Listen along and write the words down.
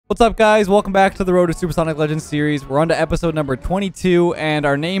What's up, guys? Welcome back to the Road to Supersonic Legends series. We're on to episode number 22, and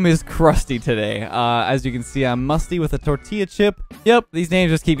our name is Krusty today. As you can see, I'm musty with a tortilla chip. Yep, these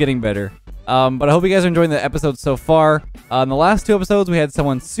names just keep getting better. But I hope you guys are enjoying the episode so far. In the last two episodes, we had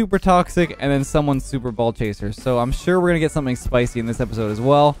someone super toxic and then someone super ball chaser. So I'm sure we're going to get something spicy in this episode as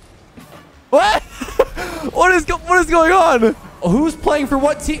well. What? What is going on? Who's playing for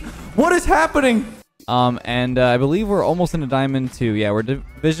what team? What is happening? I believe we're almost into Diamond 2. Yeah, we're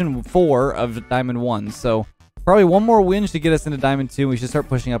Division 4 of Diamond 1. So probably one more win should get us into Diamond 2. We should start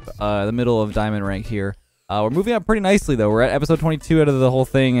pushing up the middle of Diamond rank here. We're moving up pretty nicely, though. We're at episode 22 out of the whole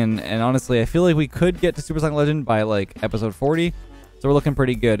thing. And honestly, I feel like we could get to Supersonic Legend by, like, episode 40. So we're looking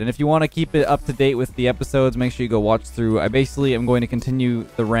pretty good. And if you want to keep it up to date with the episodes, make sure you go watch through. I basically am going to continue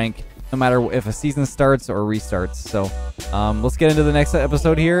the rank no matter if a season starts or restarts. So let's get into the next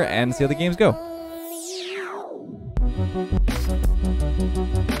episode here and see how the games go.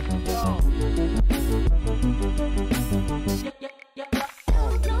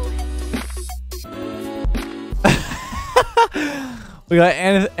 We got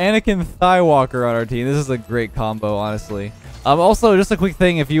Anakin Thigh-Walker on our team. This is a great combo, honestly. Also, just a quick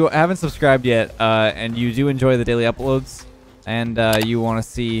thing, if you haven't subscribed yet, and you do enjoy the daily uploads, and you want to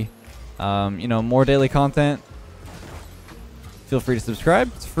see, you know, more daily content, feel free to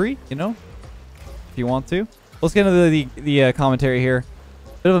subscribe. It's free, you know, if you want to. Let's get into the commentary here.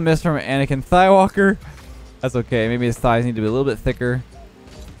 Bit of a miss from Anakin Thigh-Walker. That's okay. Maybe his thighs need to be a little bit thicker.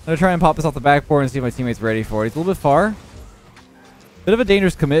 I'm going to try and pop this off the backboard and see if my teammate's ready for it. He's a little bit far. Bit of a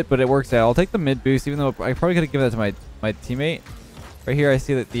dangerous commit, but it works out. I'll take the mid boost, even though I probably could have given that to my teammate. Right here, I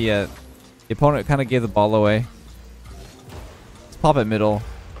see that the opponent kind of gave the ball away. Let's pop it middle.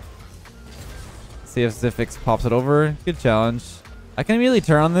 See if Stiffness pops it over. Good challenge. I can immediately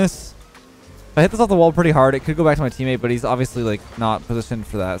turn on this. If I hit this off the wall pretty hard, it could go back to my teammate, but he's obviously like not positioned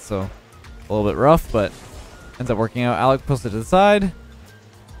for that, so a little bit rough, but ends up working out. Alec pushed it to the side.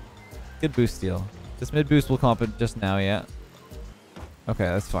 Good boost steal. This mid boost will come up just now, yeah. Okay,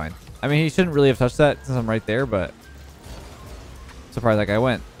 that's fine. I mean, he shouldn't really have touched that since I'm right there, but surprised that guy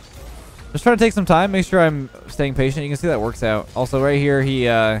went. Just trying to take some time, make sure I'm staying patient. You can see that works out. Also, right here, he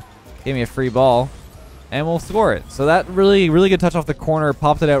gave me a free ball, and we'll score it. So that really good touch off the corner,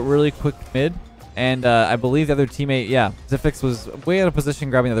 popped it out really quick mid, and I believe the other teammate, yeah, Stiffness was way out of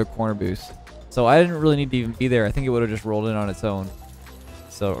position grabbing the other corner boost. So I didn't really need to even be there. I think it would have just rolled in on its own.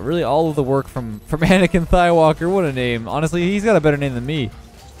 So really all of the work from Anakin Thigh-Walker. What a name. Honestly, he's got a better name than me.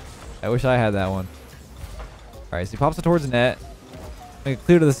 I wish I had that one. Alright, so he pops it towards the net. Make it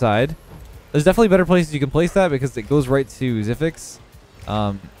clear to the side. There's definitely better places you can place that because it goes right to Stiffness.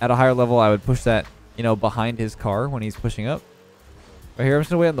 At a higher level, I would push that, you know, behind his car when he's pushing up. Right here, I'm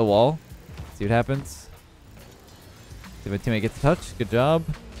just going to wait on the wall. See what happens. See if my teammate gets a touch. Good job.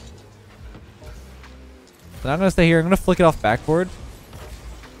 So now I'm going to stay here. I'm going to flick it off backboard.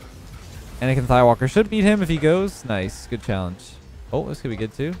 Anakin Thigh-Walker should beat him if he goes. Nice. Good challenge. Oh, this could be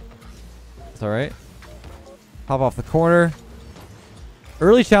good too. It's alright. Pop off the corner.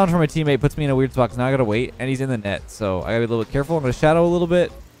 Early challenge for my teammate puts me in a weird spot because now I gotta wait, and he's in the net, so I gotta be a little bit careful. I'm gonna shadow a little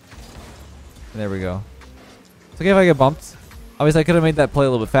bit. And there we go. It's okay if I get bumped. Obviously, I could have made that play a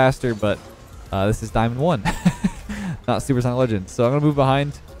little bit faster, but this is Diamond 1. Not Supersonic Legends. So I'm gonna move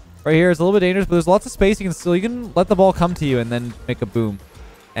behind. Right here, it's a little bit dangerous, but there's lots of space. You can let the ball come to you and then make a boom.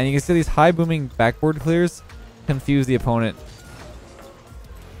 And you can see these high booming backboard clears confuse the opponent.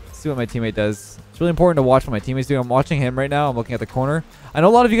 Let's see what my teammate does. It's really important to watch what my teammate's doing. I'm watching him right now. I'm looking at the corner. I know a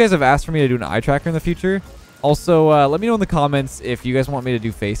lot of you guys have asked for me to do an eye tracker in the future. Also, let me know in the comments if you guys want me to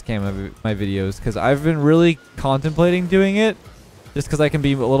do face cam of my videos, because I've been really contemplating doing it just because I can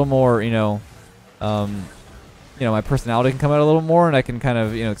be a little more, you know, my personality can come out a little more and I can kind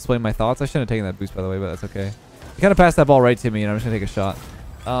of, you know, explain my thoughts. I shouldn't have taken that boost, by the way, but that's okay. He kind of passed that ball right to me, and I'm just going to take a shot.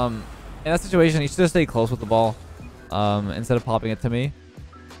 In that situation, he should have stayed close with the ball instead of popping it to me.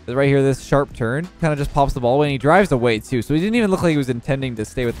 But right here, this sharp turn kind of just pops the ball away, and he drives away too. So he didn't even look like he was intending to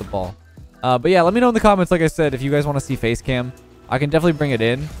stay with the ball. But yeah, let me know in the comments, like I said, if you guys want to see face cam. I can definitely bring it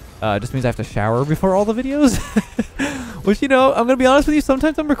in. Just means I have to shower before all the videos. Which, you know, I'm going to be honest with you,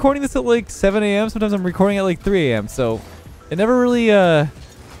 sometimes I'm recording this at like 7 a.m. Sometimes I'm recording at like 3 a.m. So it never really...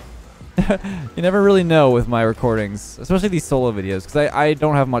 you never really know with my recordings, especially these solo videos, because I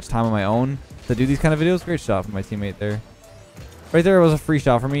don't have much time on my own to do these kind of videos. Great shot from my teammate there. Right there was a free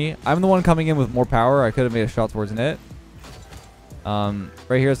shot for me. I'm the one coming in with more power. I could have made a shot towards the net.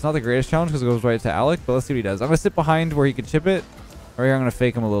 Right here, it's not the greatest challenge because it goes right to Alec, but let's see what he does. I'm going to sit behind where he can chip it. Right here, I'm going to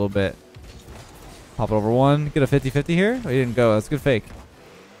fake him a little bit. Pop it over one. Get a 50-50 here. Oh, he didn't go. That's a good fake.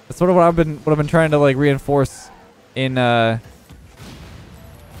 That's sort of what I've been trying to like reinforce in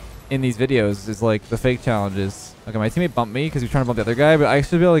in these videos is like the fake challenges. Okay, my teammate bumped me because he was trying to bump the other guy, but I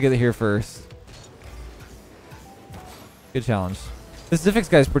should be able to get it here first. Good challenge. This Stiffness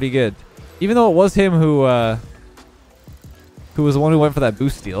guy's pretty good. Even though it was him who was the one who went for that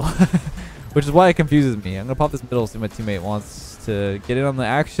boost steal. Which is why it confuses me. I'm going to pop this middle, see if my teammate wants to get in on the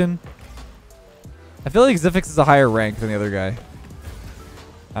action. I feel like Stiffness is a higher rank than the other guy.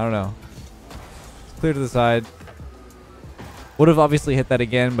 I don't know. It's clear to the side. Would have obviously hit that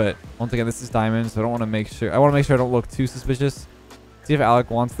again, but once again, this is diamond, so I don't want to make sure. I want to make sure I don't look too suspicious. See if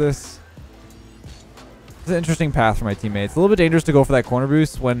Alec wants this. It's an interesting path for my teammate. It's a little bit dangerous to go for that corner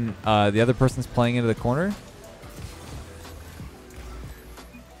boost when the other person's playing into the corner.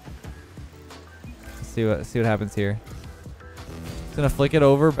 Let's see what happens here. He's gonna flick it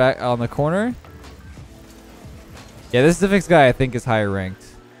over back on the corner. Yeah, this Stiffness guy I think is higher ranked.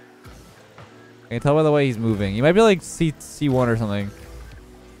 I can tell by the way he's moving. He might be like C1 or something.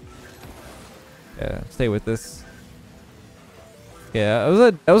 Yeah, stay with this. Yeah,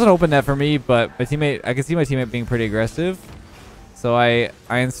 that was an open net for me, but my teammate, I can see my teammate being pretty aggressive. So I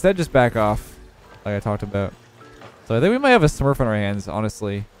instead just back off, like I talked about. So I think we might have a Smurf on our hands,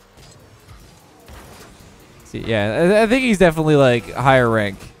 honestly. See, yeah, I think he's definitely like higher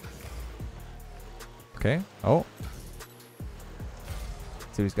rank. Okay. Oh.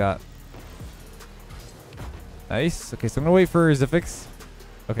 Let's see what he's got. Nice. Okay, so I'm gonna wait for Stiffness.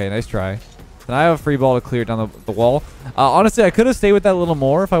 Okay, nice try. And I have a free ball to clear down the wall. Honestly, I could have stayed with that a little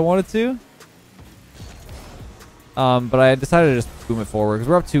more if I wanted to. But I decided to just boom it forward because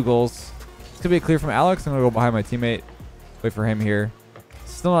we're up 2 goals. It's gonna be a clear from Alex. I'm gonna go behind my teammate. Wait for him here.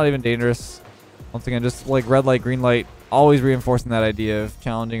 Still not even dangerous. Once again, just like red light, green light. Always reinforcing that idea of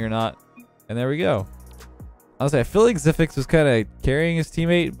challenging or not. And there we go. Honestly, I feel like Stiffness was kind of carrying his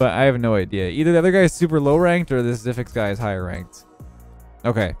teammate, but I have no idea. Either the other guy is super low ranked or this Stiffness guy is higher ranked.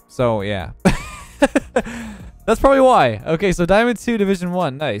 Okay, so yeah. That's probably why. Okay, so Diamond 2, Division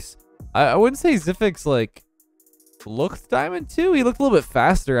 1. Nice. I wouldn't say Stiffness like looked Diamond 2. He looked a little bit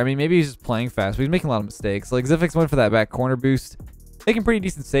faster. I mean, maybe he's just playing fast, but he's making a lot of mistakes. Like Stiffness went for that back corner boost. Making pretty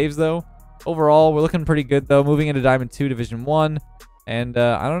decent saves though. Overall, we're looking pretty good though. Moving into Diamond 2, Division 1. And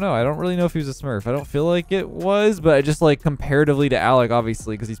I don't know. I don't really know if he was a Smurf. I don't feel like it was, but I just like comparatively to Alec,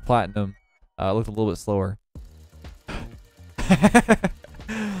 obviously, because he's platinum, looked a little bit slower.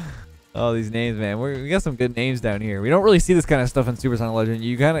 Oh, these names, man. We got some good names down here. We don't really see this kind of stuff in Supersonic Legend.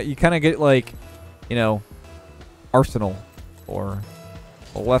 You kind of get like, you know, Arsenal or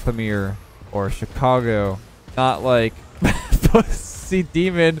Lethamyr or Chicago, not like Pussy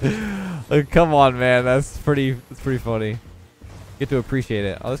Demon. Like, come on, man. That's pretty funny. Get to appreciate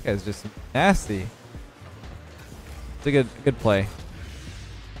it. Oh, this guy's just nasty. It's a good play.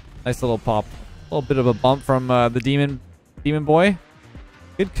 Nice little pop. A little bit of a bump from the demon boy.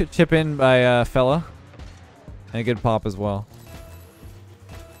 Good chip in by fella. And a good pop as well.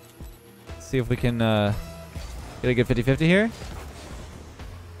 Let's see if we can get a good 50-50 here.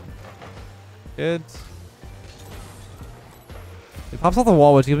 Good. It pops off the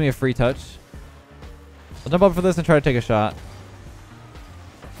wall, which gives me a free touch. I'll jump up for this and try to take a shot.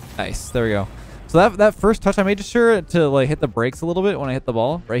 Nice. There we go. So that first touch, I made sure to like hit the brakes a little bit when I hit the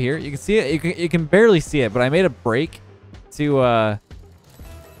ball. Right here. You can see it. You can barely see it, but I made a break to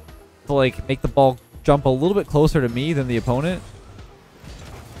like make the ball jump a little bit closer to me than the opponent.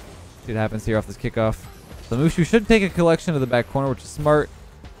 See what happens here off this kickoff. The Mushu should take a collection to the back corner, which is smart.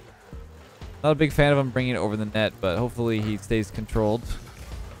 Not a big fan of him bringing it over the net, but hopefully he stays controlled.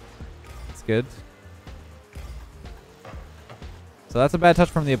 It's good. So that's a bad touch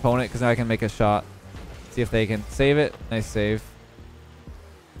from the opponent because now I can make a shot. See if they can save it. Nice save.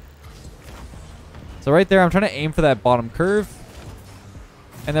 So right there, I'm trying to aim for that bottom curve.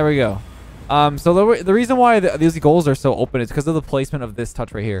 And there we go. So the reason why these goals are so open is because of the placement of this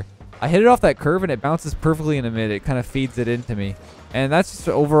touch right here. I hit it off that curve and it bounces perfectly in the mid. It kind of feeds it into me. And that's just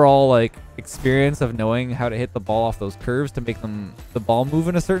overall like experience of knowing how to hit the ball off those curves to make the ball move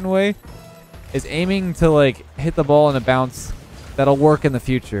in a certain way. Is aiming to like hit the ball in a bounce that'll work in the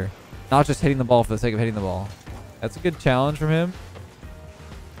future. Not just hitting the ball for the sake of hitting the ball. That's a good challenge from him.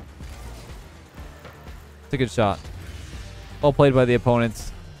 It's a good shot. Well played by the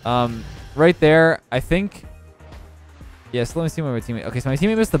opponents. Right there, I think. Yes, let me see where my teammate. Okay, so my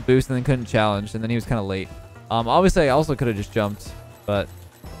teammate missed the boost and then couldn't challenge, and then he was kind of late. Obviously, I also could have just jumped, but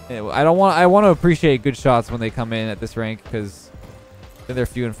anyway, I want to appreciate good shots when they come in at this rank because they're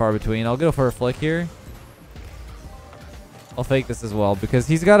few and far between. I'll go for a flick here. I'll fake this as well because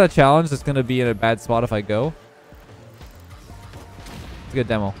he's got a challenge that's going to be in a bad spot if I go. It's a good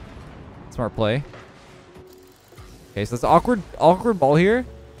demo. Smart play. Okay, so it's awkward ball here.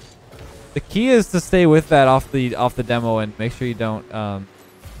 The key is to stay with that off the demo and make sure you don't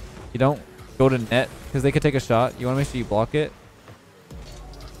go to net because they could take a shot. You want to make sure you block it.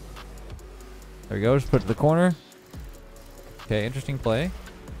 There we go. Just put it to the corner. Okay, interesting play.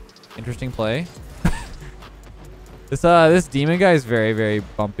 Interesting play. This demon guy is very, very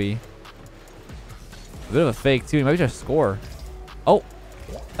bumpy. A bit of a fake too. He might just score. Oh,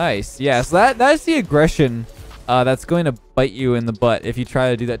 nice. Yeah, so that's the aggression that's going to bite you in the butt if you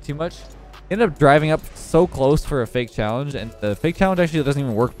try to do that too much. You end up driving up so close for a fake challenge, and the fake challenge actually doesn't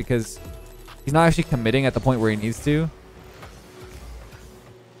even work because he's not actually committing at the point where he needs to.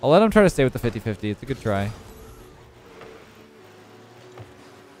 I'll let him try to stay with the 50-50. It's a good try.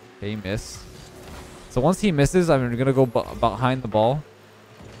 Okay, he missed. So once he misses, I'm going to go behind the ball.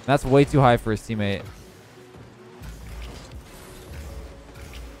 That's way too high for his teammate.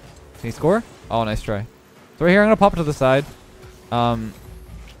 Can he score? Oh, nice try. So right here, I'm going to pop it to the side.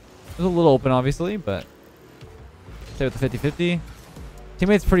 It's a little open, obviously, but stay with the 50-50.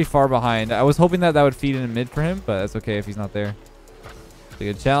 Teammate's pretty far behind. I was hoping that would feed in mid for him, but that's okay if he's not there. It's a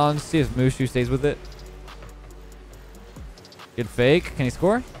good challenge. See if Mushu stays with it. Good fake. Can he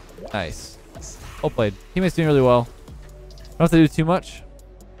score? Nice. Well played. Teammate's doing really well. Don't have to do too much.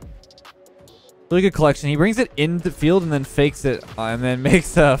 Really good collection. He brings it into the field and then fakes it and then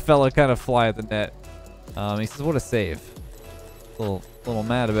makes a fella kind of fly at the net. He says, what a save. A little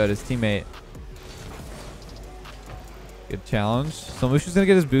mad about his teammate. Good challenge. So Mushu's going to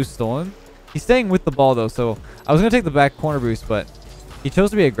get his boost stolen. He's staying with the ball, though, so I was going to take the back corner boost, but he chose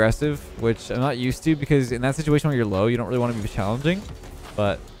to be aggressive, which I'm not used to because in that situation where you're low, you don't really want to be challenging.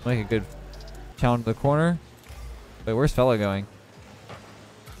 But make a good challenge to the corner. Wait, where's fella going?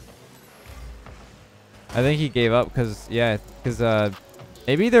 I think he gave up because, yeah, because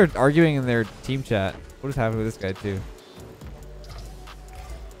maybe they're arguing in their team chat. What is happening with this guy, too?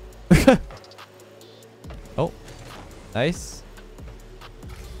 Oh, nice.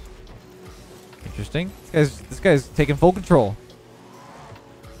 Interesting. This guy's taking full control.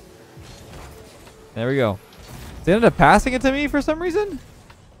 There we go. They ended up passing it to me for some reason,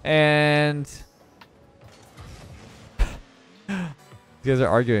 and these guys are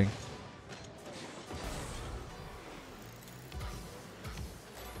arguing.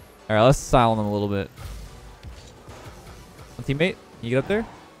 All right, let's silence them a little bit. One teammate, can you get up there?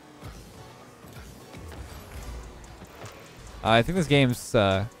 I think this game's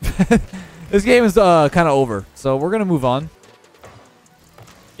this game is kind of over, so we're gonna move on.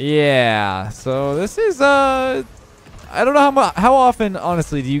 Yeah, so this is I don't know how often,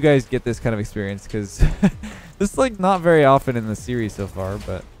 honestly, do you guys get this kind of experience? Because this is like not very often in the series so far,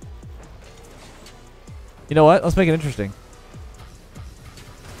 but you know what? Let's make it interesting.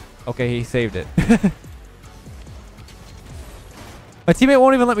 Okay, he saved it. My teammate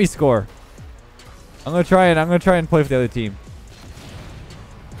won't even let me score. I'm gonna try and play for the other team.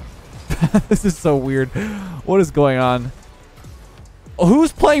 This is so weird. What is going on? Oh,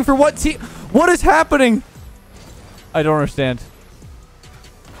 who's playing for what team? What is happening? I don't understand.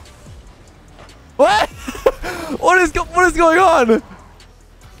 What? What is going on?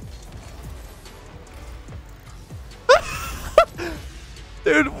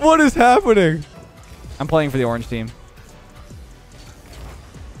 Dude, what is happening? I'm playing for the orange team.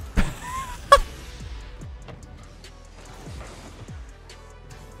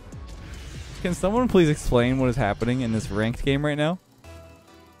 Can someone please explain what is happening in this ranked game right now?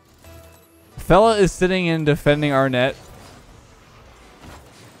 Fella is sitting and defending our net.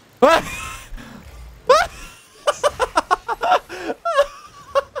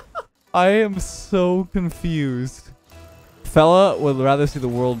 I am so confused. Fella would rather see the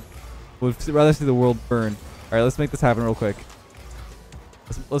world burn. All right, let's make this happen real quick.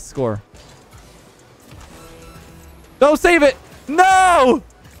 Let's score. Don't save it. No!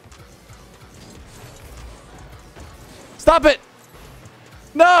 Stop it!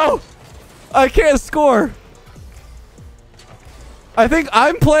 No! I can't score. I think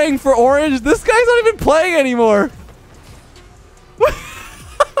I'm playing for orange. This guy's not even playing anymore.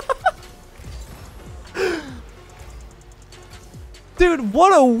 Dude,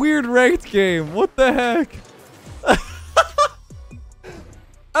 what a weird ranked game. What the heck? I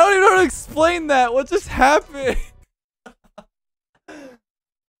don't even know how to explain that. What just happened?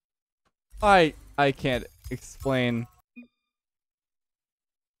 I can't explain.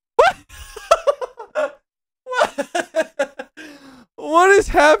 What is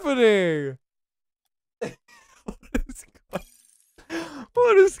happening?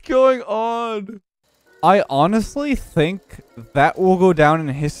 What is going on? I honestly think that will go down in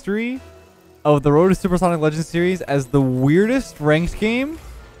history of the Road to Supersonic Legends series as the weirdest ranked game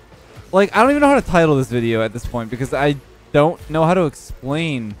Like, I don't even know how to title this video at this point because I don't know how to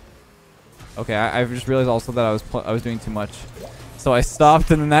explain. Okay, I've just realized also that I was doing too much. So I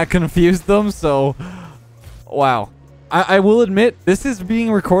stopped and then that confused them. So, wow. I will admit, this is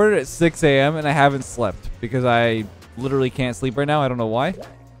being recorded at 6 a.m. and I haven't slept because I literally can't sleep right now. I don't know why.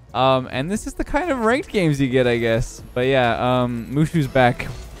 And this is the kind of ranked games you get, I guess. But yeah, Mushu's back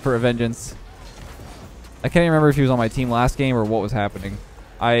for a vengeance. I can't even remember if he was on my team last game or what was happening.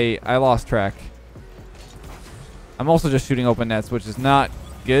 I lost track. I'm also just shooting open nets, which is not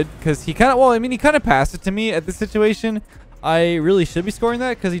good because he kind of, well, I mean, he kind of passed it to me at this situation. I really should be scoring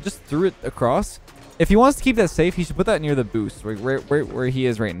that because he just threw it across. If he wants to keep that safe, he should put that near the boost, where he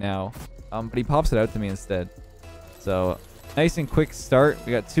is right now. But he pops it out to me instead. So, nice and quick start.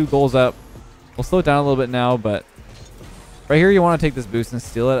 We got 2 goals up. We'll slow it down a little bit now, but right here you want to take this boost and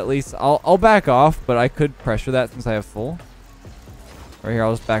steal it at least. I'll back off, but I could pressure that since I have full. Right here,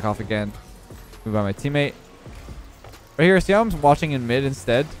 I'll just back off again. Move by my teammate. Right here, see how I'm watching in mid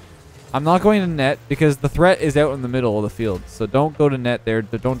instead? I'm not going to net because the threat is out in the middle of the field. So don't go to net there.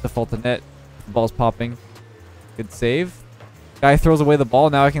 Don't default to net. The ball's popping. Good save. Guy throws away the ball.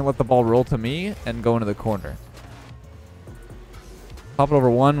 Now I can let the ball roll to me and go into the corner. Pop it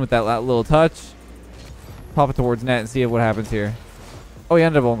over 1 with that little touch. Pop it towards net and see what happens here. Oh, he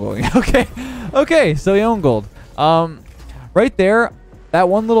ended up own goaling. Okay. Okay, so he own goaled. Right there, that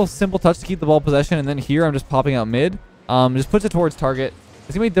one little simple touch to keep the ball possession, and then here I'm just popping out mid. Just puts it towards target.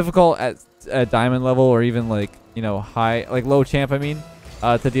 It's gonna be difficult at diamond level or even like, you know, high, like low champ, I mean,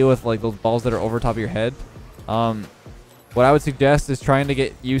 to deal with like those balls that are over top of your head. What I would suggest is trying to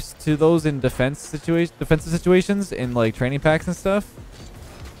get used to those in defensive situations in like training packs and stuff.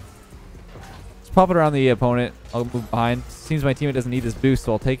 Just pop it around the opponent. I'll move behind. Seems my teammate doesn't need this boost,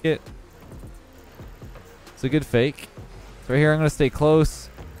 so I'll take it. It's a good fake. So right here, I'm going to stay close.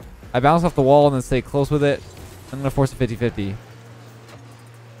 I bounce off the wall and then stay close with it. I'm going to force a 50-50.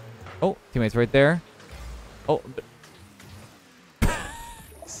 Oh, teammate's right there. Oh.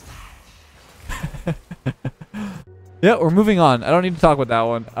 Yeah, we're moving on. I don't need to talk about that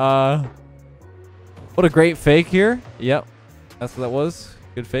one. What a great fake here. Yep, that's what that was.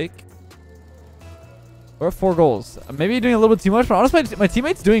 Good fake. We're at 4 goals. Maybe doing a little bit too much, but honestly, my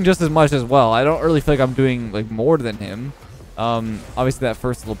teammate's doing just as much as well. I don't really feel like I'm doing like more than him. Obviously, that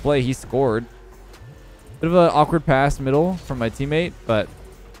first little play, he scored. Bit of an awkward pass middle from my teammate, but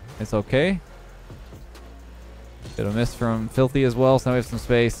it's okay. Bit of a miss from Filthy as well, so now we have some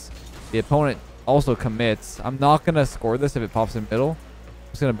space. The opponent also commits. I'm not going to score this if it pops in middle.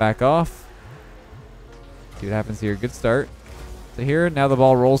 I'm just going to back off. See what happens here. Good start. So here, now the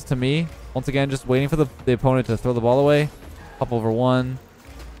ball rolls to me. Once again, just waiting for the opponent to throw the ball away. Pop over 1.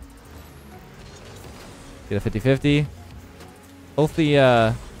 Get a 50-50. Both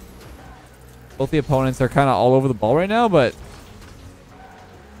the opponents are kind of all over the ball right now, but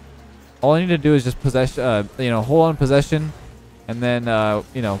all I need to do is just hold on possession, and then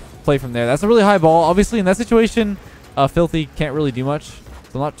play from there. That's a really high ball. Obviously, in that situation, Filthy can't really do much,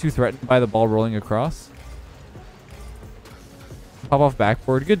 so I'm not too threatened by the ball rolling across. Pop off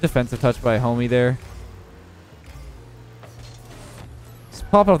backboard. Good defensive touch by Homie there. Just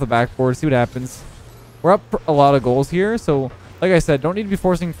pop it off the backboard, see what happens. We're up a lot of goals here, so like I said, don't need to be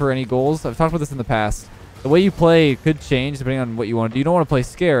forcing for any goals. I've talked about this in the past. The way you play could change depending on what you want to do. You don't want to play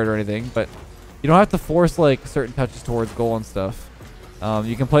scared or anything, but you don't have to force like certain touches towards goal and stuff.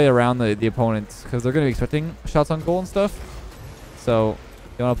 You can play around the opponents because they're going to be expecting shots on goal and stuff. So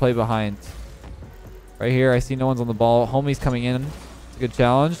you want to play behind. Right here, I see no one's on the ball. Homie's coming in. It's a good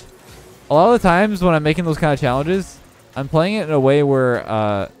challenge. A lot of the times when I'm making those kind of challenges, I'm playing it in a way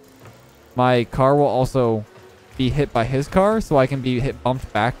where my car will also be hit by his car, so I can be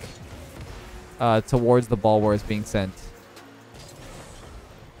bumped back towards the ball where it's being sent.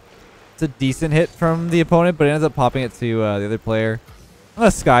 It's a decent hit from the opponent, but it ends up popping it to the other player. I'm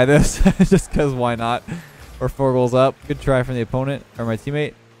gonna sky this just because why not? We're 4 goals up. Good try from the opponent or my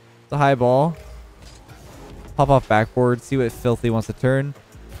teammate. It's a high ball. Pop off backboard. See what Filthy wants to turn.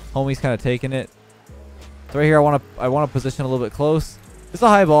 Homie's kind of taking it. So right here, I want to position a little bit close. It's a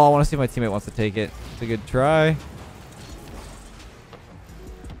high ball. I want to see if my teammate wants to take it. It's a good try.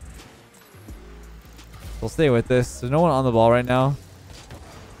 We'll stay with this. There's no one on the ball right now.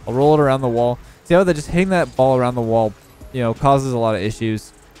 I'll roll it around the wall. See how just hitting that ball around the wall, causes a lot of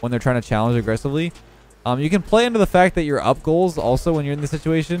issues when they're trying to challenge aggressively. You can play into the fact that you're up goals also when you're in this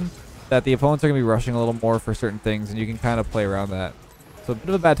situation, that the opponents are going to be rushing a little more for certain things, and you can kind of play around that. So a bit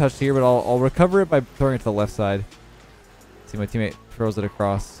of a bad touch here, but I'll recover it by throwing it to the left side. See, my teammate throws it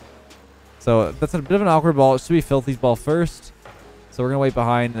across. So that's a bit of an awkward ball. It should be Filthy's ball first. So we're going to wait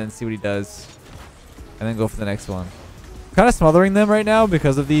behind and then see what he does. And then go for the next one. Kind of smothering them right now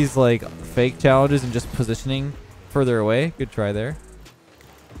because of these like fake challenges and just positioning further away. Good try there.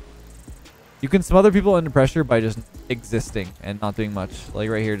 You can smother people under pressure by just existing and not doing much. Like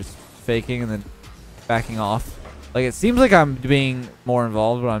right here, just faking and then backing off. Like it seems like I'm being more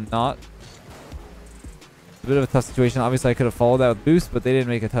involved, but I'm not. It's a bit of a tough situation. Obviously, I could have followed that with boost, but they didn't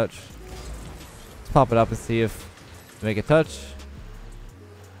make a touch. Let's pop it up and see if they make a touch.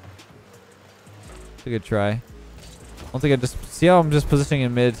 It's a good try. I don't think I just see how I'm just positioning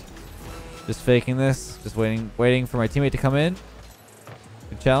in mid, just faking this, just waiting for my teammate to come in.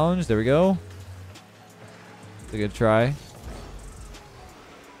 Good challenge. There we go. It's a good try.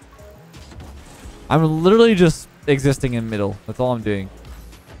 I'm literally just existing in middle. That's all I'm doing.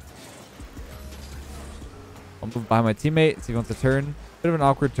 I'll move behind my teammate, see if he wants to turn. Bit of an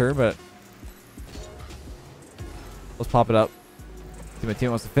awkward turn, but let's pop it up. See if my teammate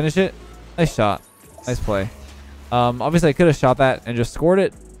wants to finish it. Nice shot. Nice play. Obviously, I could have shot that and just scored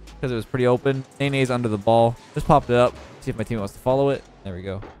it because it was pretty open. Nene's under the ball. Just popped it up. See if my teammate wants to follow it. There we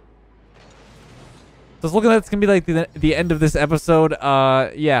go. So it's looking like it's going to be like the end of this episode.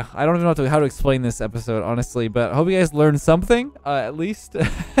 Yeah, I don't even know how to explain this episode, honestly. But I hope you guys learned something, at least.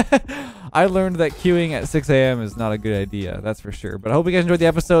 I learned that queuing at 6 a.m. is not a good idea. That's for sure. But I hope you guys enjoyed the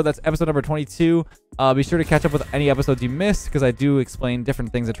episode. That's episode number 22. Be sure to catch up with any episodes you missed because I do explain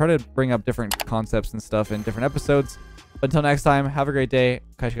different things. I try to bring up different concepts and stuff in different episodes. But until next time, have a great day.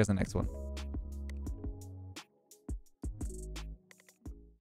 Catch you guys in the next one.